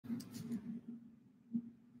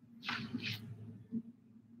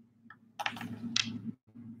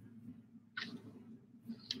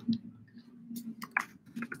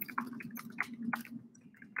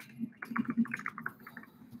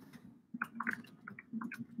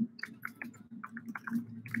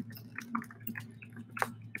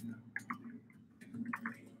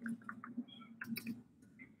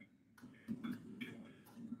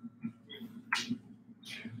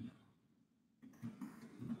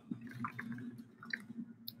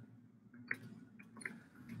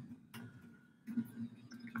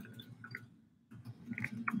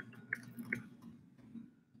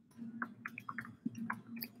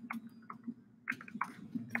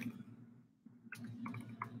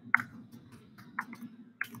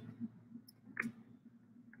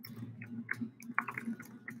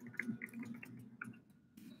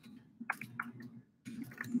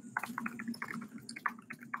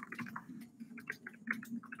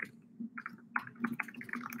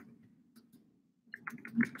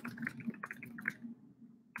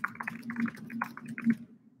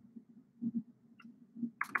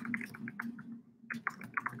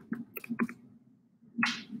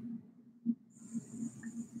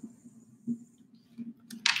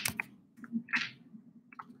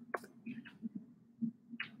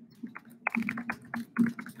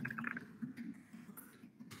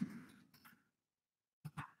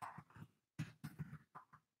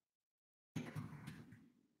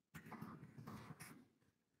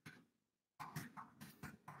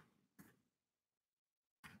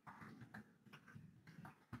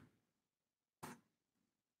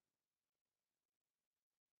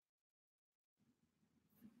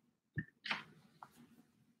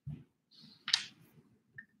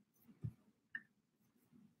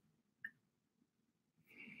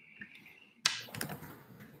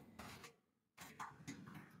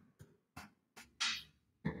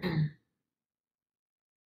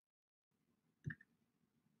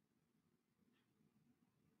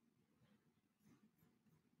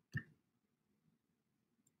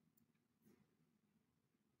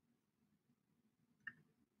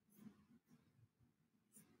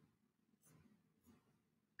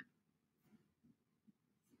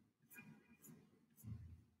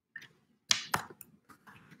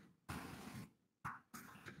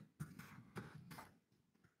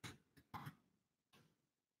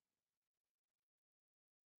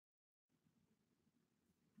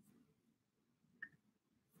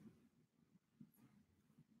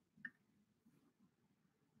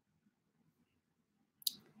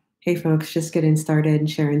Hey folks, just getting started and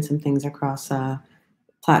sharing some things across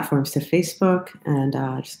platforms to Facebook, and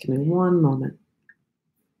just give me one moment.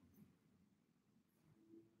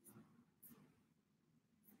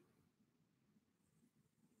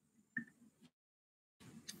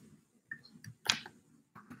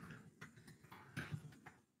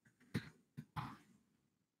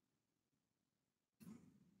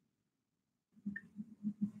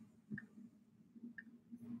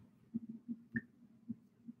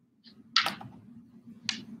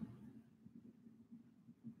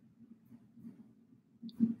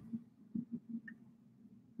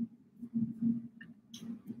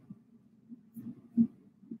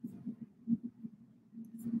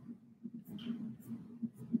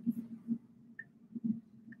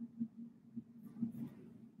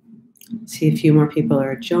 See a few more people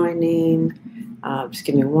are joining. Just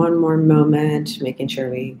give me one more moment, making sure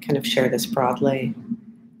we kind of share this broadly.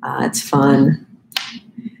 It's fun.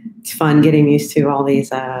 It's fun getting used to all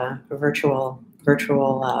these virtual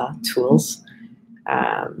tools.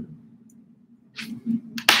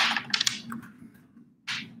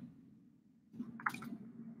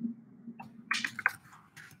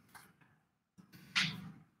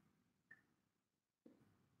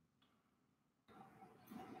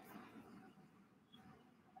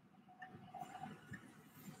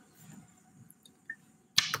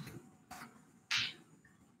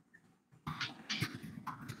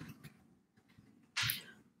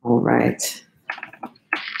 All right.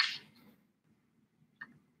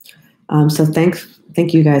 So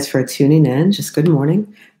thank you guys for tuning in. Just good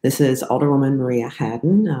morning. This is Alderwoman Maria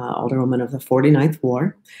Hadden, Alderwoman of the 49th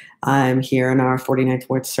Ward. I'm here in our 49th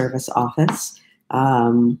Ward Service office,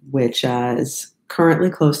 which is currently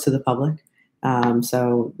closed to the public.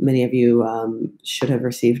 So many of you should have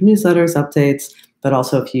received newsletters, updates, but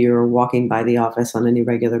also if you're walking by the office on any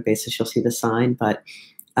regular basis, you'll see the sign. But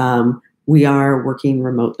we are working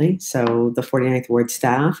remotely, so the 49th Ward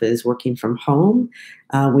staff is working from home.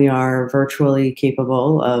 We are virtually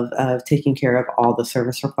capable of taking care of all the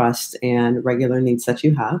service requests and regular needs that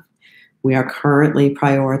you have. We are currently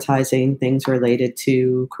prioritizing things related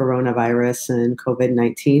to coronavirus and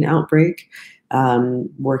COVID-19 outbreak.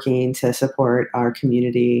 working to support our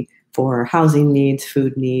community for housing needs,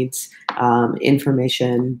 food needs,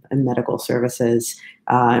 information and medical services,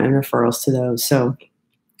 and referrals to those. So,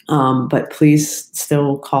 but please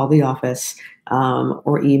still call the office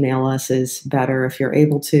or email us is better if you're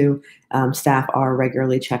able to. Staff are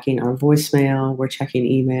regularly checking our voicemail. We're checking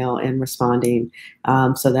email and responding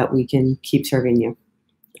so that we can keep serving you.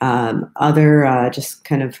 Just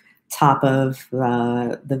kind of top of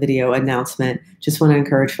the video announcement, just want to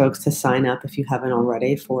encourage folks to sign up if you haven't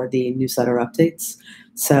already for the newsletter updates.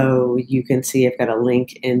 So you can see I've got a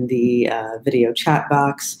link in the video chat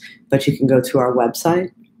box, but you can go to our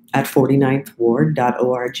website at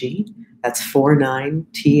 49thward.org. That's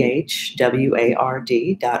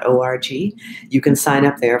 49thward.org. You can sign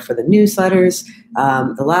up there for the newsletters.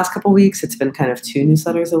 The last couple weeks, it's been kind of 2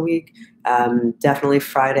 newsletters a week. Definitely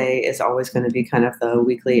Friday is always going to be kind of the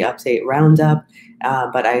weekly update roundup,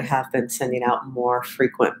 but I have been sending out more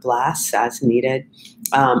frequent blasts as needed.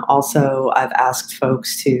 Also, I've asked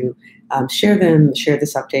folks to share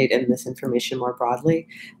this update and this information more broadly.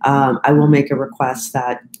 I will make a request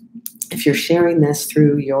that if you're sharing this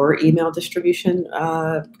through your email distribution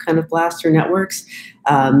kind of blast or networks,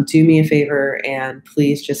 do me a favor and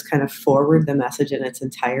please just kind of forward the message in its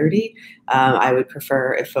entirety. I would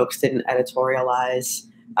prefer if folks didn't editorialize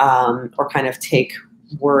or kind of take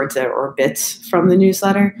words or bits from the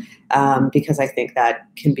newsletter, because I think that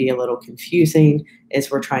can be a little confusing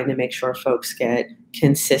as we're trying to make sure folks get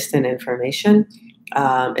consistent information,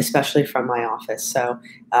 especially from my office. So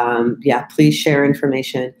yeah, please share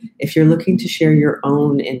information. If you're looking to share your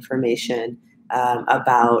own information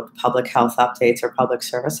about public health updates or public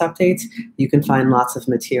service updates, you can find lots of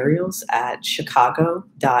materials at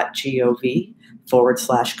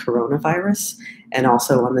chicago.gov/coronavirus and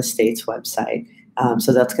also on the state's website.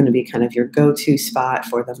 So that's going to be kind of your go-to spot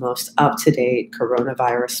for the most up-to-date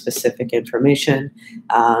coronavirus-specific information.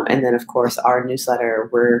 And then, of course, our newsletter,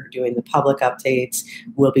 we're doing the public updates.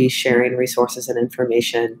 We'll be sharing resources and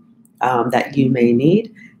information that you may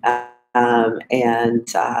need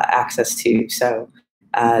and access to. So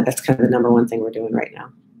that's kind of the number one thing we're doing right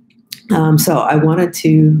now. So I wanted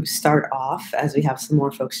to start off, as we have some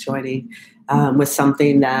more folks joining, with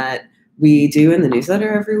something that we do in the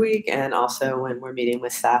newsletter every week, and also when we're meeting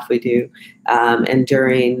with staff, we do. And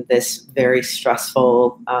during this very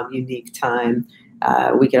stressful, unique time,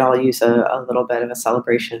 we could all use a little bit of a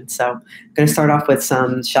celebration. So I'm going to start off with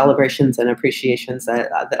some celebrations and appreciations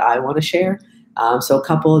that I want to share. So a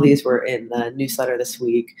couple of these were in the newsletter this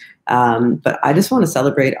week, but I just want to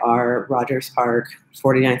celebrate our Rogers Park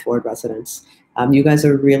 49th Ward residents. You guys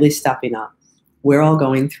are really stepping up. We're all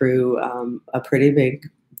going through a pretty big,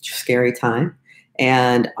 scary time,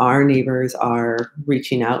 and our neighbors are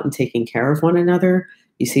reaching out and taking care of one another.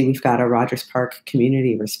 You see, we've got a Rogers Park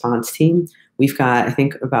community response team. We've got, I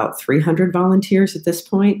think, about 300 volunteers at this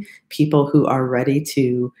point, people who are ready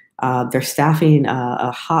to, they're staffing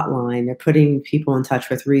a hotline. They're putting people in touch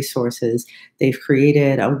with resources. They've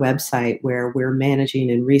created a website where we're managing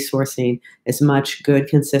and resourcing as much good,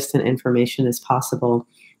 consistent information as possible.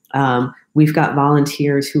 We've got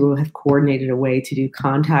volunteers who have coordinated a way to do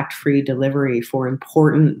contact-free delivery for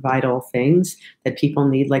important, vital things that people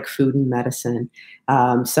need, like food and medicine.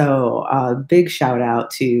 So a big shout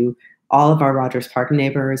out to all of our Rogers Park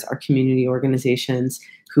neighbors, our community organizations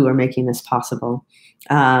who are making this possible.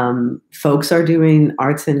 Folks are doing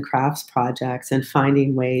arts and crafts projects and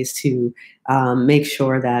finding ways to make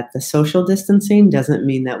sure that the social distancing doesn't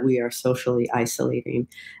mean that we are socially isolating.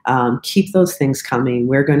 Keep those things coming.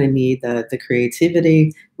 We're going to need the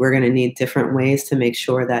creativity. We're going to need different ways to make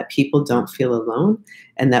sure that people don't feel alone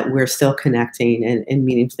and that we're still connecting and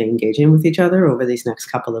meaningfully engaging with each other over these next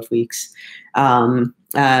couple of weeks.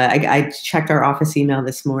 I checked our office email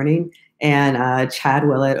this morning, and Chad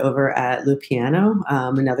Willett over at Lupiano,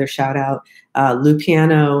 another shout out.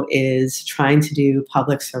 Lupiano is trying to do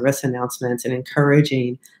public service announcements and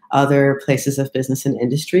encouraging other places of business and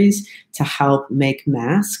industries to help make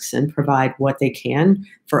masks and provide what they can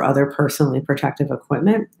for other personally protective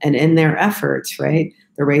equipment. And in their efforts, right,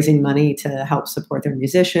 they're raising money to help support their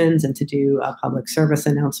musicians and to do a public service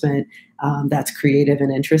announcement that's creative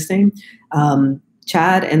and interesting.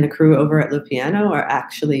 Chad and the crew over at Lupiano are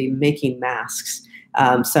actually making masks.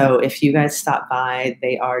 So if you guys stop by,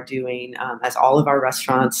 they are doing, as all of our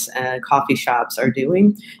restaurants and coffee shops are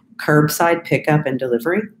doing, curbside pickup and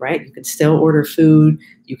delivery, right? You can still order food.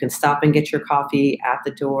 You can stop and get your coffee at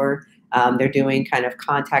the door. They're doing kind of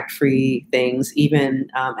contact-free things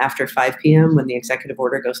even after 5 p.m. when the executive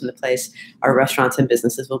order goes into place. Our restaurants and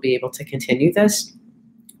businesses will be able to continue this.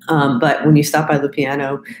 But when you stop by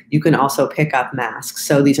Lupiano, you can also pick up masks.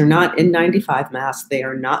 So these are not N95 masks. They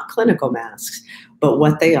are not clinical masks. But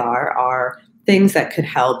what they are things that could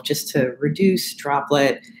help just to reduce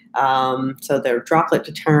droplet. So they're droplet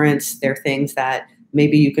deterrents. They're things that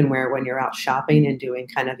maybe you can wear when you're out shopping and doing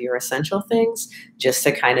kind of your essential things, just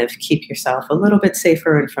to kind of keep yourself a little bit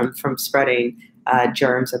safer and from spreading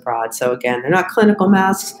germs abroad. So again, they're not clinical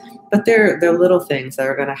masks, but they're little things that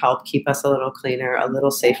are going to help keep us a little cleaner, a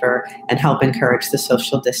little safer, and help encourage the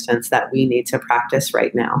social distance that we need to practice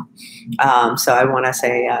right now. So I want to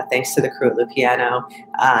say thanks to the crew at Lupiano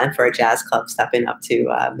and for a jazz club stepping up to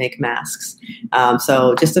make masks.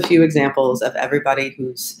 So just a few examples of everybody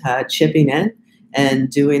who's chipping in and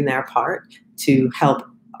doing their part to help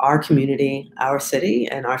our community, our city,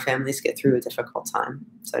 and our families get through a difficult time.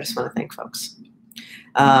 So I just want to thank folks.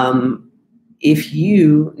 If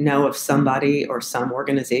you know of somebody or some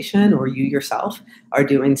organization, or you yourself are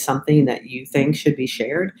doing something that you think should be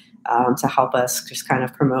shared to help us just kind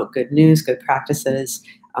of promote good news, good practices,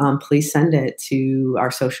 please send it to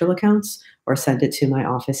our social accounts or send it to my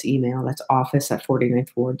office email. That's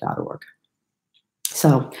office@49thward.org.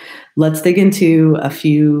 So let's dig into a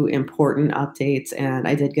few important updates. And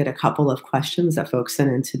I did get a couple of questions that folks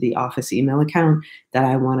sent into the office email account that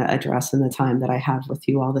I want to address in the time that I have with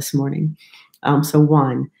you all this morning. So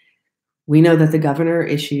one, we know that the governor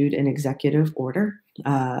issued an executive order,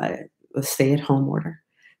 a stay-at-home order.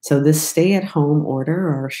 So this stay-at-home order,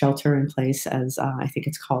 or shelter in place, as I think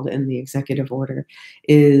it's called in the executive order,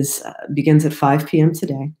 begins at 5 p.m.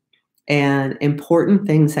 today. And important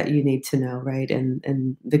things that you need to know, right?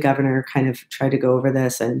 And the governor kind of tried to go over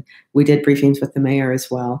this, and we did briefings with the mayor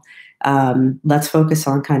as well. Let's focus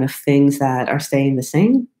on kind of things that are staying the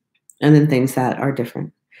same, and then things that are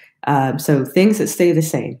different. So things that stay the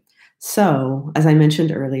same. So as I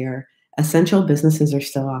mentioned earlier, essential businesses are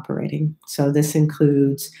still operating. So this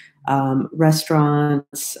includes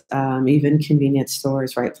restaurants, even convenience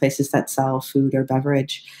stores, right? Places that sell food or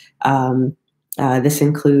beverage. This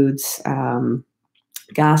includes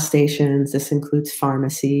gas stations. This includes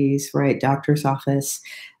pharmacies, right? Doctor's office,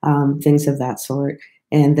 things of that sort.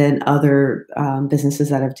 And then other businesses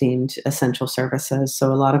that have deemed essential services.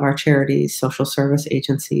 So a lot of our charities, social service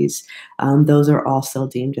agencies, those are all still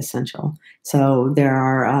deemed essential. So there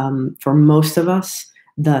are, for most of us,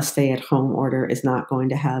 the stay-at-home order is not going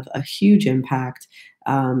to have a huge impact.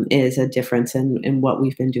 Is a difference in what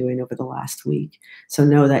we've been doing over the last week. So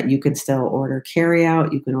know that you can still order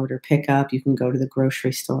carryout, you can order pickup, you can go to the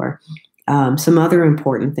grocery store. Some other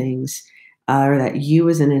important things are that you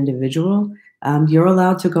as an individual, you're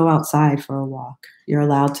allowed to go outside for a walk. You're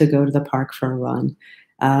allowed to go to the park for a run.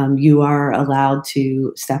 You are allowed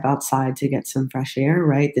to step outside to get some fresh air,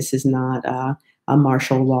 right? This is not a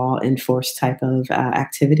martial law enforced type of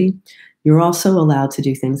activity. You're also allowed to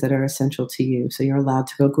do things that are essential to you. So you're allowed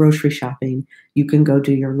to go grocery shopping. You can go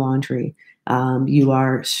do your laundry. You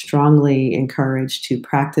are strongly encouraged to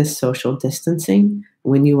practice social distancing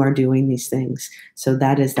when you are doing these things. So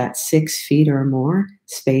that is that 6 feet or more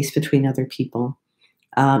space between other people.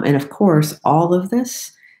 And of course, all of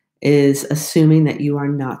this is assuming that you are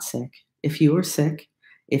not sick. If you are sick,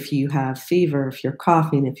 if you have fever, if you're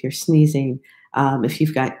coughing, if you're sneezing, if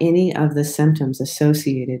you've got any of the symptoms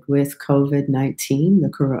associated with COVID-19,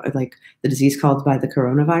 like the disease caused by the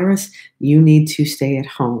coronavirus, you need to stay at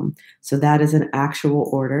home. So that is an actual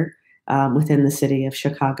order within the city of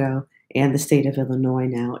Chicago and the state of Illinois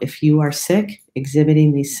now. If you are sick,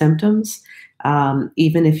 exhibiting these symptoms,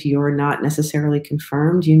 even if you're not necessarily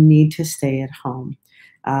confirmed, you need to stay at home.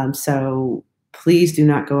 So please do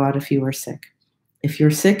not go out if you are sick. If you're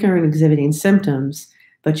sick or exhibiting symptoms,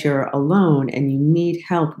 but you're alone and you need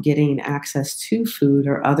help getting access to food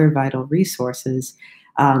or other vital resources,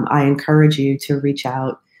 I encourage you to reach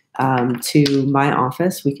out to my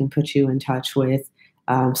office. We can put you in touch with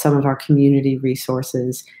some of our community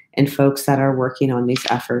resources and folks that are working on these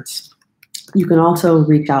efforts. You can also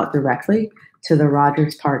reach out directly to the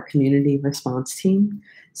Rogers Park Community Response Team.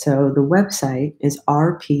 So the website is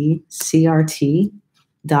rpcrt.org,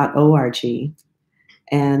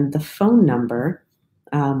 and the phone number,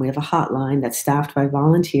 we have a hotline that's staffed by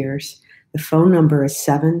volunteers. The phone number is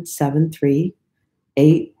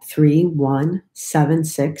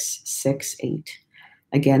 773-831-7668.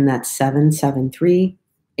 Again, that's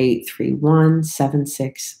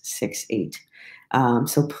 773-831-7668.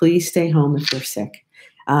 So please stay home if you're sick.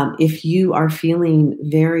 If you are feeling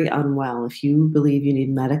very unwell, if you believe you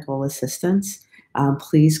need medical assistance,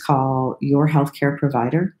 please call your healthcare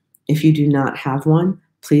provider. If you do not have one,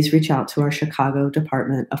 please reach out to our Chicago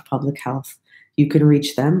Department of Public Health. You can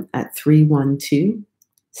reach them at 312-888-8255.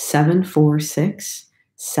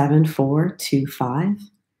 312-746-7425.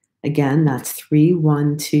 Again, that's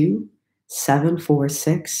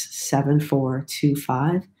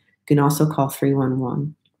 312-746-7425. You can also call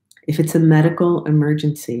 311. If it's a medical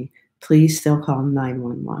emergency, please still call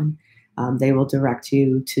 911. They will direct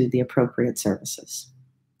you to the appropriate services.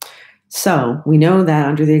 So we know that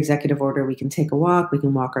under the executive order, we can take a walk, we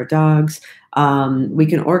can walk our dogs, we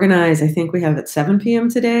can organize. I think we have at 7 p.m.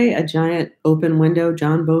 today a giant open window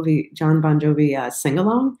John Bon Jovi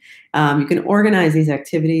sing-along. You can organize these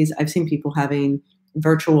activities. I've seen people having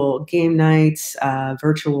virtual game nights,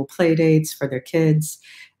 virtual play dates for their kids.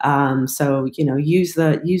 So use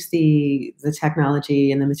the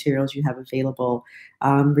technology and the materials you have available.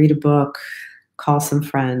 Read a book, call some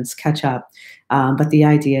friends, catch up. But the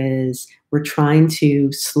idea is we're trying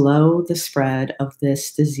to slow the spread of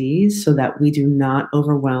this disease so that we do not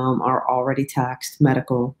overwhelm our already taxed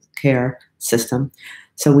medical care system.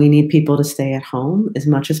 So we need people to stay at home as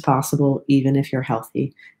much as possible, even if you're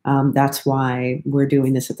healthy. That's why we're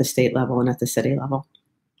doing this at the state level and at the city level.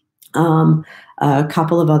 A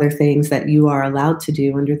couple of other things that you are allowed to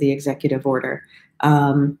do under the executive order.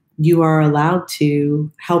 You are allowed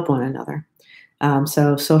to help one another.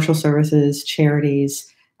 So social services, charities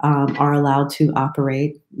are allowed to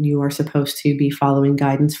operate. You are supposed to be following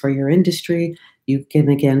guidance for your industry. You can,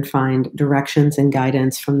 again, find directions and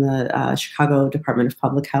guidance from the Chicago Department of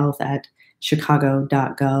Public Health at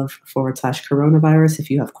chicago.gov/coronavirus if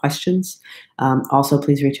you have questions. Also,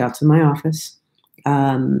 please reach out to my office.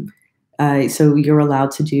 So you're allowed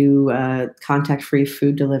to do contact-free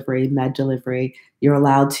food delivery, med delivery. You're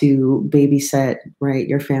allowed to babysit, right,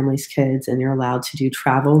 your family's kids, and you're allowed to do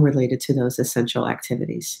travel related to those essential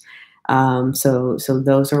activities. So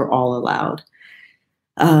those are all allowed.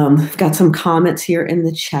 I've got some comments here in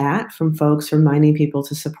the chat from folks reminding people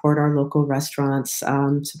to support our local restaurants,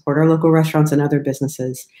 and other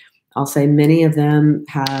businesses. I'll say many of them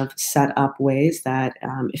have set up ways that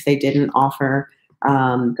if they didn't offer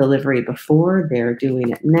delivery before, they're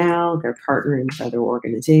doing it now. They're partnering with other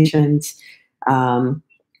organizations.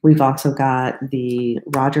 We've also got the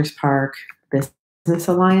Rogers Park Business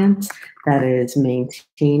Alliance that is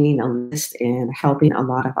maintaining a list and helping a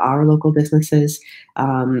lot of our local businesses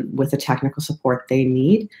with the technical support they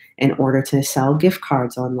need in order to sell gift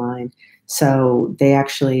cards online. So they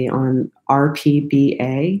actually, on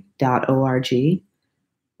rpba.org,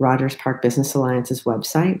 Rogers Park Business Alliance's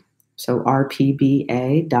website, so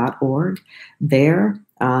rpba.org. There,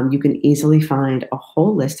 you can easily find a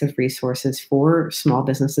whole list of resources for small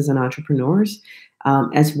businesses and entrepreneurs,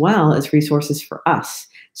 as well as resources for us.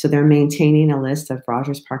 So they're maintaining a list of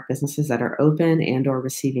Rogers Park businesses that are open and or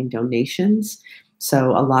receiving donations.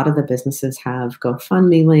 So a lot of the businesses have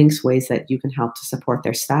GoFundMe links, ways that you can help to support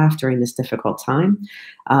their staff during this difficult time.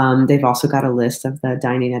 They've also got a list of the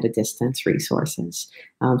dining at a distance resources.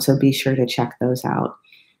 So be sure to check those out.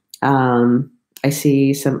 I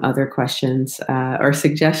see some other questions or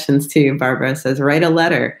suggestions too. Barbara says, write a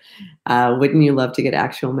letter. Wouldn't you love to get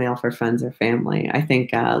actual mail for friends or family? I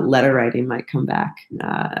think letter writing might come back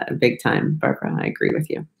big time, Barbara. I agree with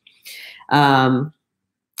you.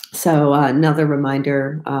 So another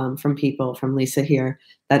reminder from Lisa here,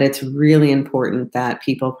 that it's really important that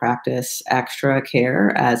people practice extra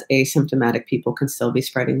care, as asymptomatic people can still be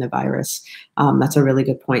spreading the virus. That's a really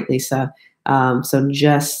good point, Lisa. So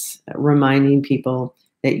just reminding people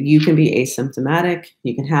that you can be asymptomatic,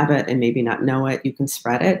 you can have it and maybe not know it, you can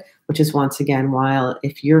spread it, which is, once again, while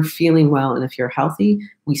if you're feeling well and if you're healthy,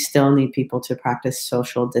 we still need people to practice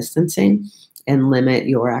social distancing and limit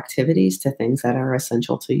your activities to things that are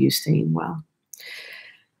essential to you staying well.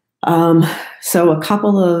 So a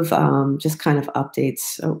couple of just kind of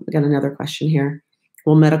updates. Oh, we got another question here.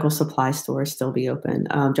 Will medical supply stores still be open?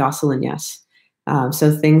 Jocelyn, yes.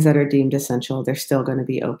 So things that are deemed essential, they're still going to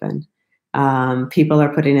be open. People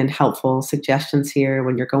are putting in helpful suggestions here.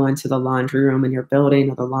 When you're going to the laundry room in your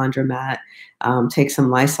building or the laundromat, take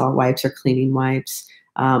some Lysol wipes or cleaning wipes.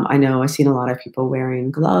 I know I've seen a lot of people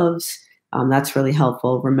wearing gloves. That's really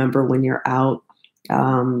helpful. Remember, when you're out,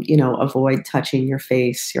 avoid touching your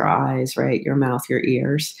face, your eyes, right, your mouth, your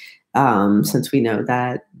ears, since we know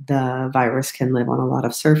that the virus can live on a lot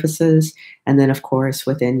of surfaces. And then, of course,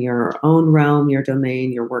 within your own realm, your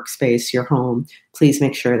domain, your workspace, your home, please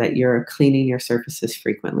make sure that you're cleaning your surfaces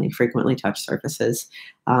frequently. Frequently touched surfaces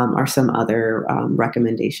are some other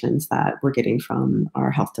recommendations that we're getting from our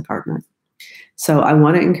health department. So I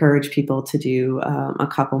want to encourage people to do a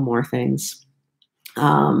couple more things.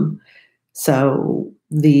 So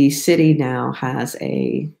the city now has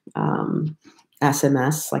a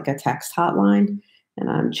SMS, like a text hotline. and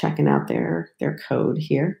I'm checking out their code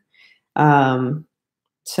here.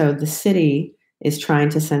 So the city is trying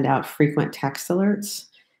to send out frequent text alerts.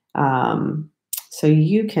 So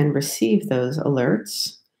you can receive those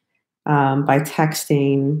alerts by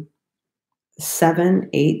texting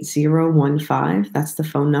 78015. That's the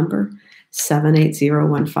phone number,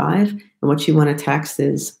 78015. And what you want to text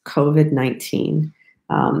is COVID-19.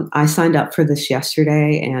 I signed up for this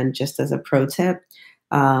yesterday, and just as a pro tip,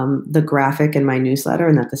 the graphic in my newsletter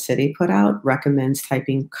and that the city put out recommends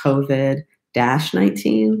typing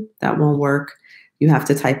COVID-19. That won't work. You have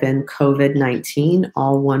to type in COVID-19,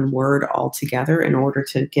 all one word all together, in order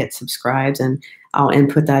to get subscribed. And I'll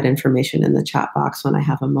input that information in the chat box when I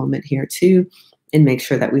have a moment here too, and make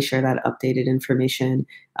sure that we share that updated information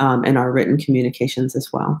in our written communications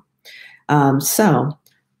as well. So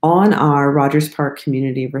on our Rogers Park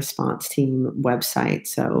Community Response Team website,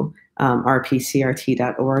 so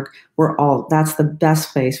rpcrt.org, that's the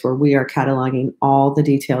best place where we are cataloging all the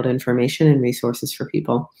detailed information and resources for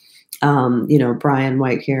people. Brian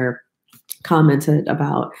White here commented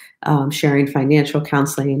about sharing financial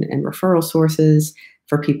counseling and referral sources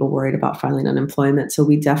for people worried about filing unemployment. So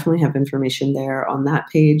we definitely have information there on that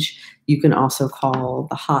page. You can also call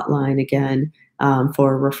the hotline again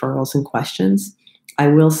for referrals and questions. I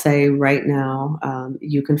will say right now,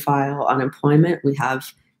 you can file unemployment. We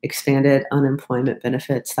have expanded unemployment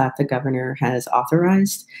benefits that the governor has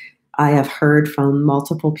authorized. I have heard from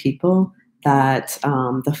multiple people that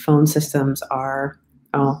the phone systems are,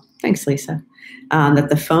 oh, thanks, Lisa, that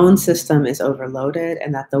the phone system is overloaded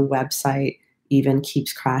and that the website even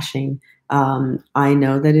keeps crashing. I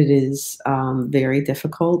know that it is very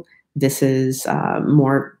difficult. This is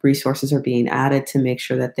more resources are being added to make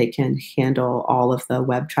sure that they can handle all of the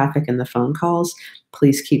web traffic and the phone calls.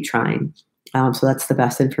 Please keep trying. So that's the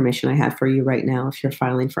best information I have for you right now. If you're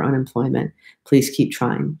filing for unemployment, please keep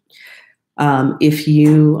trying. If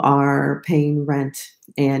you are paying rent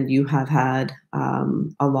and you have had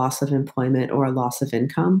a loss of employment or a loss of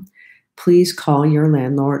income, please call your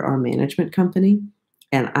landlord or management company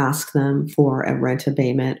and ask them for a rent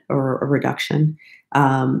abatement or a reduction.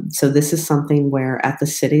 So this is something where at the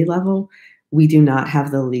city level, we do not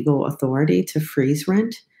have the legal authority to freeze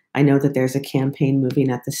rent. I know that there's a campaign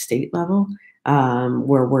moving at the state level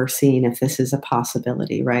where we're seeing if this is a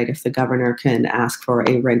possibility, right? If the governor can ask for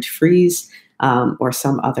a rent freeze or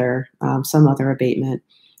some other abatement.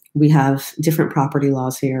 We have different property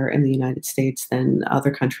laws here in the United States than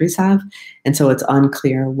other countries have, and so it's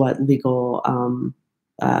unclear what legal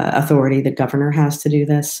authority the governor has to do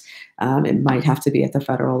this. It might have to be at the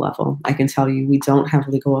federal level. I can tell you we don't have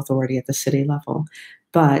legal authority at the city level,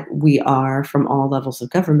 but we are, from all levels of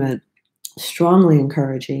government, strongly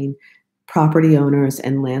encouraging property owners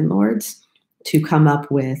and landlords to come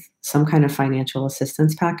up with some kind of financial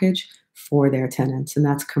assistance package for their tenants, and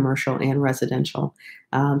that's commercial and residential.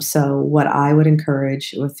 So what I would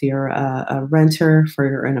encourage, if you're a renter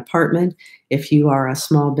for an apartment, if you are a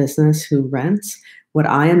small business who rents, what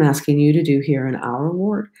I am asking you to do here in our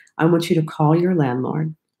ward, I want you to call your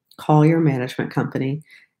landlord, call your management company,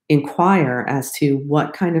 inquire as to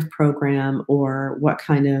what kind of program or what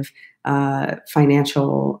kind of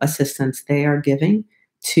financial assistance they are giving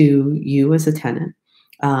to you as a tenant.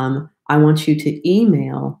 I want you to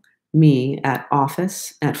email me at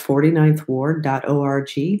office@49thward.org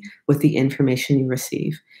with the information you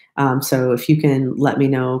receive. So if you can let me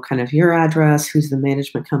know kind of your address, who's the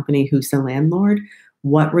management company, who's the landlord,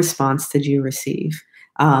 what response did you receive?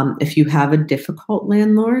 If you have a difficult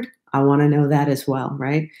landlord, I want to know that as well,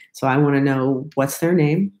 right? So I want to know what's their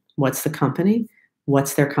name, what's the company,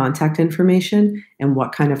 what's their contact information, and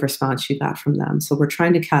what kind of response you got from them. So we're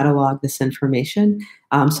trying to catalog this information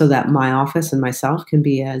so that my office and myself can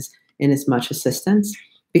be in as much assistance.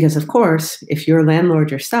 Because of course, if you're a landlord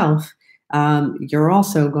yourself, you're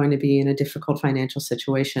also going to be in a difficult financial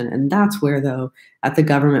situation. And that's where, though, at the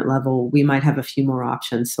government level, we might have a few more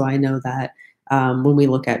options. So I know that when we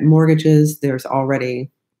look at mortgages, there's already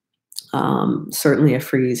certainly a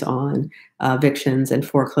freeze on evictions and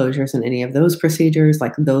foreclosures and any of those procedures.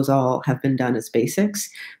 Like those all have been done as basics,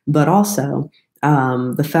 but also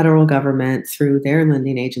the federal government through their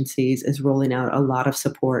lending agencies is rolling out a lot of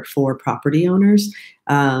support for property owners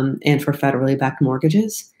and for federally backed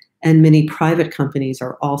mortgages. And many private companies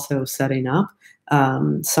are also setting up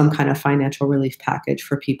some kind of financial relief package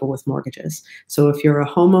for people with mortgages. So if you're a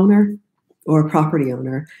homeowner or a property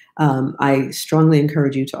owner, I strongly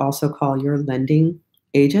encourage you to also call your lending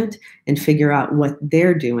agent and figure out what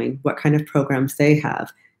they're doing, what kind of programs they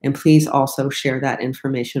have. And please also share that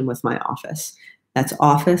information with my office. That's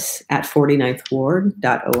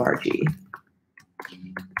office@49thward.org.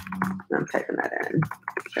 I'm typing that in.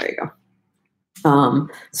 There you go.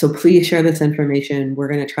 So please share this information. We're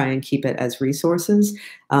going to try and keep it as resources.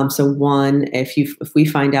 So one, if we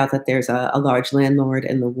find out that there's a large landlord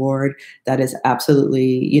in the ward that is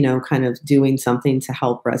absolutely, kind of doing something to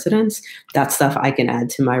help residents, that stuff I can add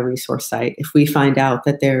to my resource site. If we find out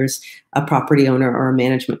that there's a property owner or a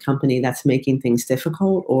management company that's making things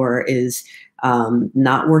difficult or is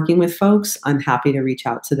not working with folks, I'm happy to reach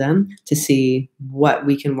out to them to see what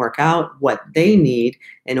we can work out, what they need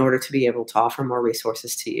in order to be able to offer more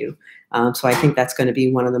resources to you. So I think that's going to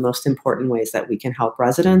be one of the most important ways that we can help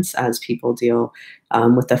residents as people deal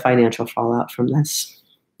with the financial fallout from this.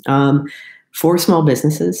 For small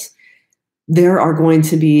businesses, there are going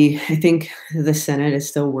to be, I think the Senate is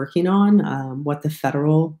still working on what the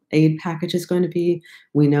federal aid package is going to be.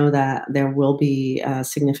 We know that there will be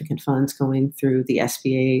significant funds going through the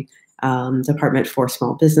SBA Department for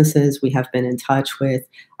Small Businesses. We have been in touch with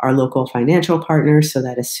our local financial partners so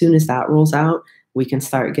that as soon as that rolls out, we can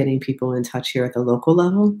start getting people in touch here at the local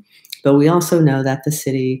level. But we also know that the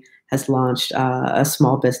city has launched a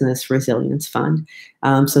small business resilience fund.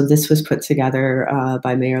 So this was put together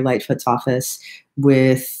by Mayor Lightfoot's office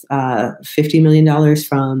with $50 million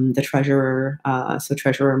from the treasurer, so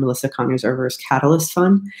Treasurer Melissa Conyers-Irver's Catalyst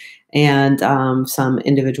Fund, and some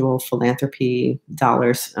individual philanthropy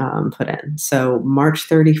dollars put in. So March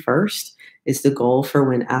 31st is the goal for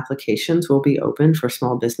when applications will be open for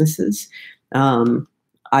small businesses.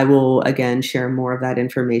 I will, again, share more of that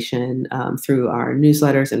information through our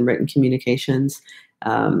newsletters and written communications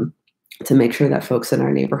to make sure that folks in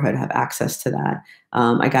our neighborhood have access to that.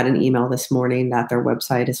 I got an email this morning that their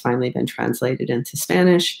website has finally been translated into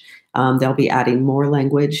Spanish. They'll be adding more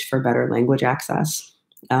language for better language access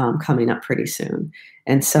coming up pretty soon.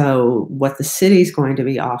 And so what the city is going to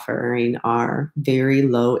be offering are very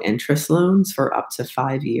low interest loans for up to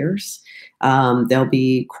 5 years. They'll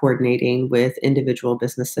be coordinating with individual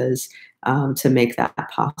businesses to make that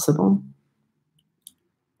possible.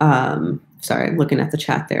 Sorry, I'm looking at the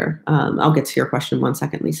chat there. I'll get to your question in 1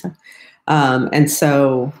 second, Lisa. And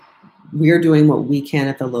so we're doing what we can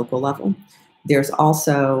at the local level. There's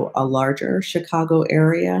also a larger Chicago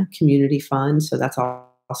area community fund. So that's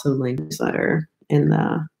also linked newsletter in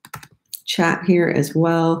the chat here as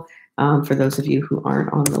well. For those of you who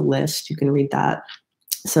aren't on the list, you can read that.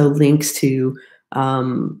 So links to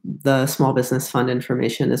the Small Business Fund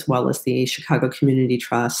information, as well as the Chicago Community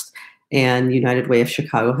Trust and United Way of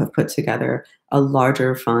Chicago have put together a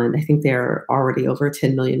larger fund. I think they're already over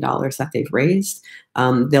 $10 million that they've raised.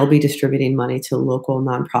 They'll be distributing money to local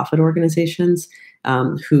nonprofit organizations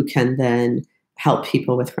who can then help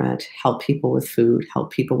people with rent, help people with food,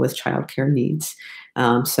 help people with childcare needs.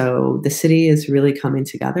 So the city is really coming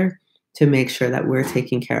together to make sure that we're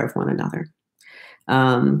taking care of one another.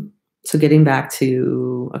 So getting back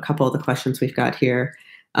to a couple of the questions we've got here.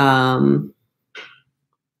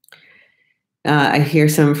 I hear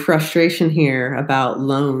some frustration here about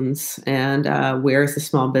loans and where's the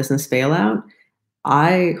small business bailout?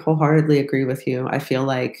 I wholeheartedly agree with you. I feel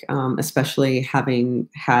like, especially having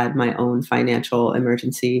had my own financial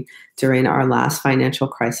emergency during our last financial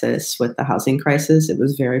crisis with the housing crisis, it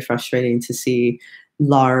was very frustrating to see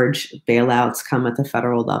large bailouts come at the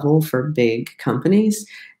federal level for big companies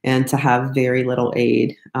and to have very little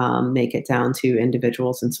aid make it down to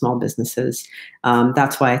individuals and small businesses.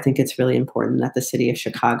 That's why I think it's really important that the city of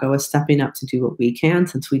Chicago is stepping up to do what we can,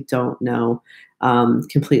 since we don't know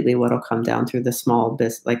completely what will come down through the small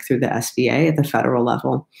business, like through the SBA at the federal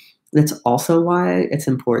level. That's also why it's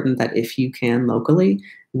important that if you can locally,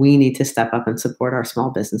 we need to step up and support our small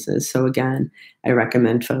businesses. So again, I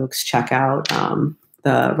recommend folks check out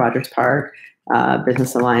the Rogers Park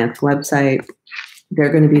Business Alliance website. They're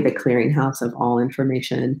going to be the clearinghouse of all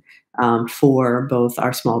information for both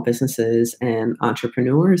our small businesses and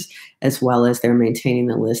entrepreneurs, as well as they're maintaining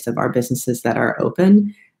the list of our businesses that are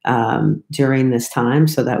open during this time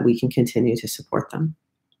so that we can continue to support them.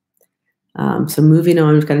 So moving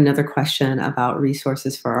on, we've got another question about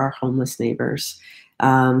resources for our homeless neighbors.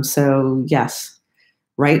 So yes,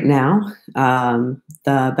 right now,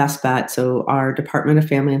 the best bet, so our Department of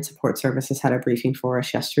Family and Support Services had a briefing for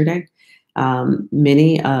us yesterday.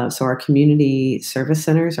 So our community service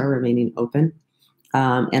centers are remaining open,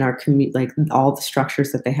 and our like all the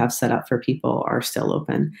structures that they have set up for people are still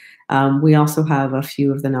open. We also have a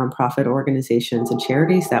few of the nonprofit organizations and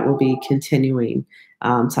charities that will be continuing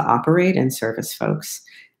to operate and service folks.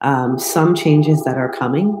 Some changes that are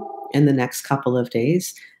coming in the next couple of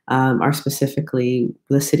days are specifically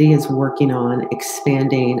the city is working on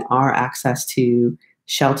expanding our access to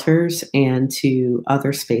shelters and to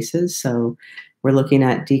other spaces. So We're looking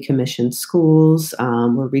at decommissioned schools.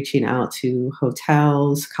 We're reaching out to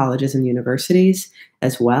hotels, colleges, and universities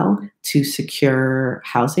as well to secure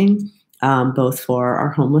housing, both for our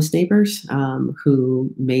homeless neighbors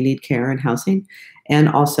who may need care and housing, and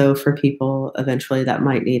also for people eventually that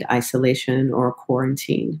might need isolation or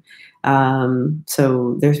quarantine.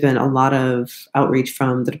 So there's been a lot of outreach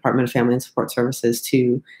from the Department of Family and Support Services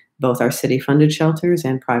to both our city-funded shelters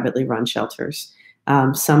and privately run shelters.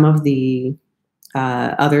 Some of the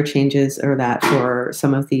other changes are that for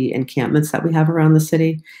some of the encampments that we have around the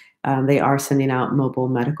city, they are sending out mobile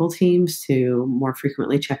medical teams to more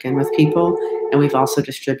frequently check in with people, and we've also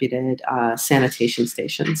distributed sanitation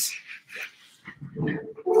stations.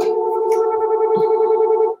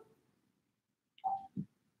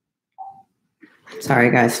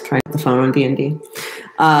 Sorry, guys, trying the phone on D&D.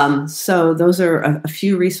 So those are a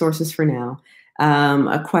few resources for now.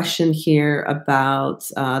 A question here about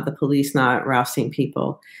the police not rousting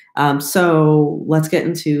people. So let's get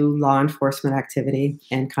into law enforcement activity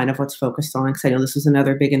and kind of what's focused on, because I know this was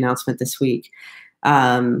another big announcement this week.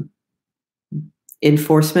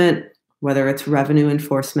 Enforcement, whether it's revenue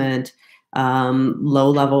enforcement,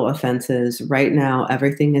 low-level offenses, right now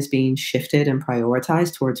everything is being shifted and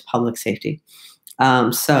prioritized towards public safety.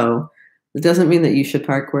 So it doesn't mean that you should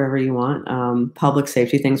park wherever you want. Public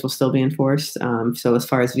safety things will still be enforced. So as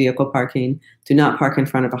far as vehicle parking, do not park in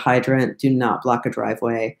front of a hydrant, do not block a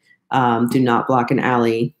driveway, do not block an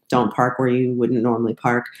alley, don't park where you wouldn't normally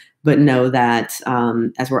park. But know that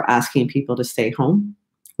as we're asking people to stay home,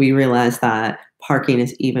 we realize that parking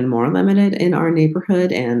is even more limited in our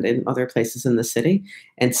neighborhood and in other places in the city.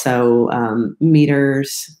 And so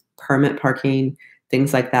meters, permit parking,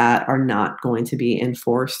 things like that are not going to be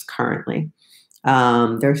enforced currently.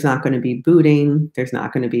 There's not going to be booting. There's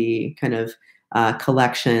not going to be kind of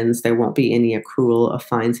collections. There won't be any accrual of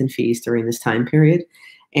fines and fees during this time period.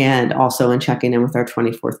 And also in checking in with our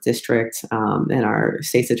 24th district and our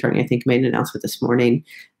state's attorney, I think, made an announcement this morning.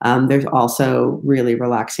 There's also really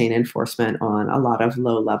relaxing enforcement on a lot of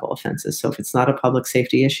low-level offenses. So if it's not a public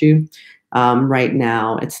safety issue, right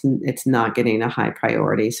now it's not getting a high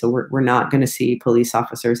priority. So we're not going to see police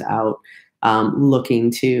officers out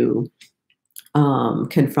looking to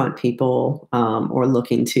confront people or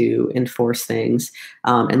looking to enforce things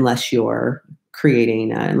unless you're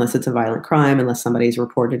creating, unless it's a violent crime, unless somebody's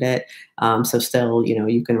reported it. So still,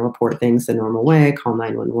 you can report things the normal way, call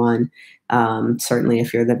 911, certainly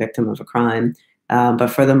if you're the victim of a crime. But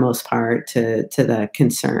for the most part, to the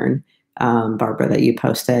concern, Barbara, that you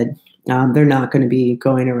posted, they're not going to be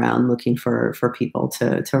going around looking for people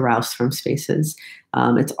to roust from spaces.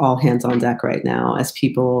 It's all hands on deck right now as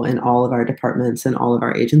people in all of our departments and all of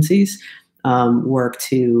our agencies work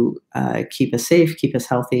to keep us safe, keep us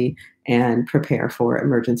healthy, and prepare for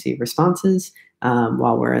emergency responses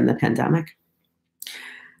while we're in the pandemic.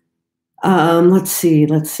 Let's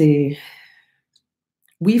see.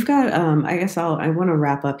 We've got, I guess I want to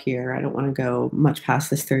wrap up here. I don't want to go much past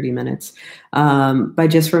this 30 minutes by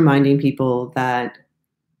just reminding people that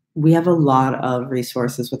we have a lot of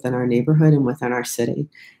resources within our neighborhood and within our city.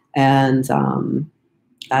 And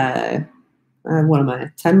what am I,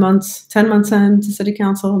 10 months into city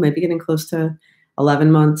council, maybe getting close to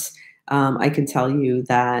 11 months. I can tell you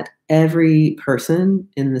that every person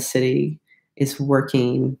in the city is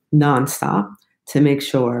working nonstop to make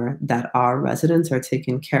sure that our residents are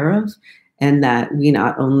taken care of and that we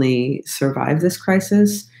not only survive this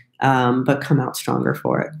crisis, but come out stronger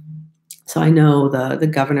for it. So I know the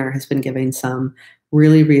governor has been giving some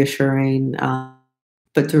really reassuring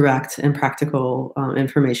but direct and practical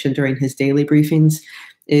information during his daily briefings.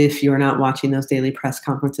 If you're not watching those daily press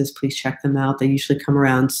conferences, please check them out. They usually come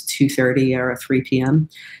around 2:30 or 3 p.m.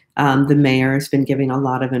 The mayor has been giving a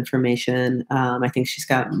lot of information. I think she's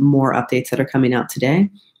got more updates that are coming out today.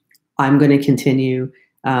 I'm going to continue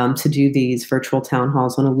to do these virtual town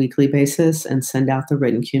halls on a weekly basis and send out the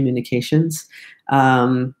written communications.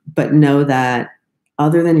 But know that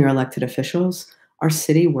other than your elected officials, our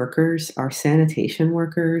city workers, our sanitation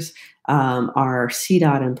workers, our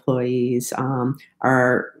CDOT employees,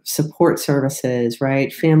 our support services,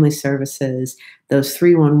 right? Family services, those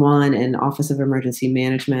 311 and Office of Emergency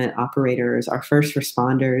Management operators, our first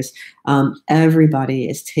responders, everybody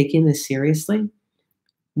is taking this seriously.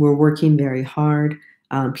 We're working very hard.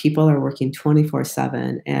 People are working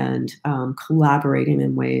 24/7 and collaborating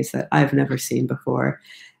in ways that I've never seen before.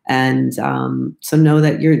 And so know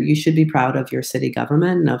that you should be proud of your city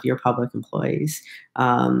government and of your public employees.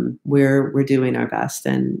 We're doing our best,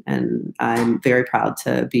 and I'm very proud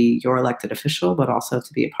to be your elected official, but also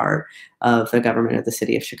to be a part of the government of the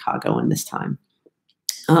city of Chicago in this time.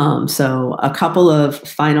 So a couple of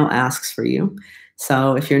final asks for you.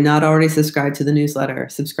 So if you're not already subscribed to the newsletter,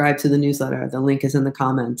 subscribe to the newsletter. The link is in the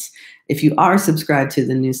comments. If you are subscribed to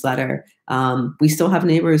the newsletter, we still have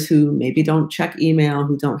neighbors who maybe don't check email,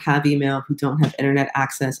 who don't have email, who don't have internet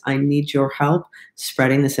access. I need your help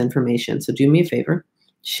spreading this information. So do me a favor,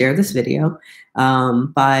 share this video.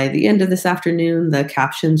 By the end of this afternoon, the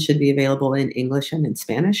captions should be available in English and in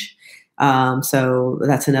Spanish. So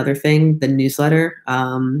that's another thing. The newsletter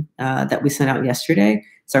that we sent out yesterday,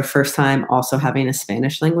 it's our first time also having a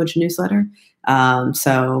Spanish language newsletter.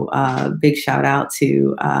 Big shout out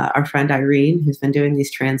to our friend Irene, who's been doing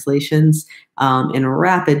these translations in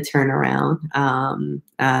rapid turnaround.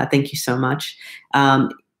 Thank you so much.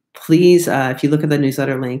 Please, if you look at the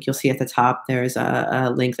newsletter link, you'll see at the top there's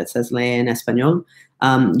a link that says Lee en Español.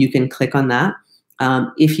 You can click on that.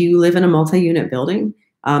 If you live in a multi-unit building,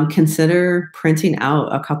 consider printing out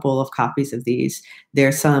a couple of copies of these.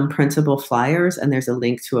 There's some printable flyers, and there's a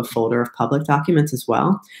link to a folder of public documents as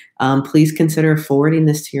well. Please consider forwarding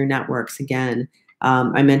this to your networks. Again,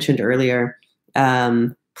 I mentioned earlier,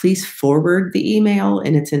 please forward the email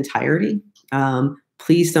in its entirety.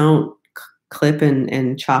 Please don't clip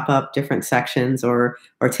and chop up different sections or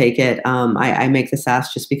take it. I make this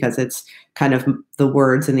ask just because it's kind of the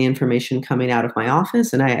words and the information coming out of my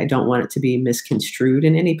office, and I don't want it to be misconstrued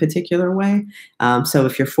in any particular way. So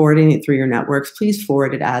if you're forwarding it through your networks, please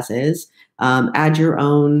forward it as is. Add your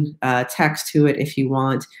own text to it if you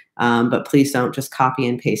want, but please don't just copy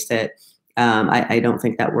and paste it. I don't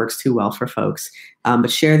think that works too well for folks.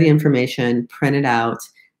 But share the information, print it out.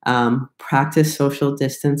 Practice social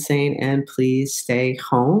distancing, and please stay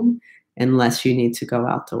home unless you need to go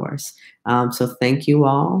outdoors. So thank you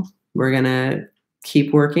all. We're going to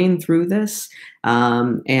keep working through this.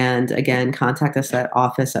 And again, contact us at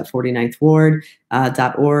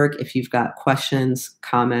office@49thward.org if you've got questions,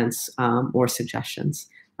 comments, or suggestions.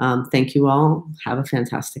 Thank you all. Have a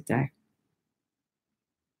fantastic day.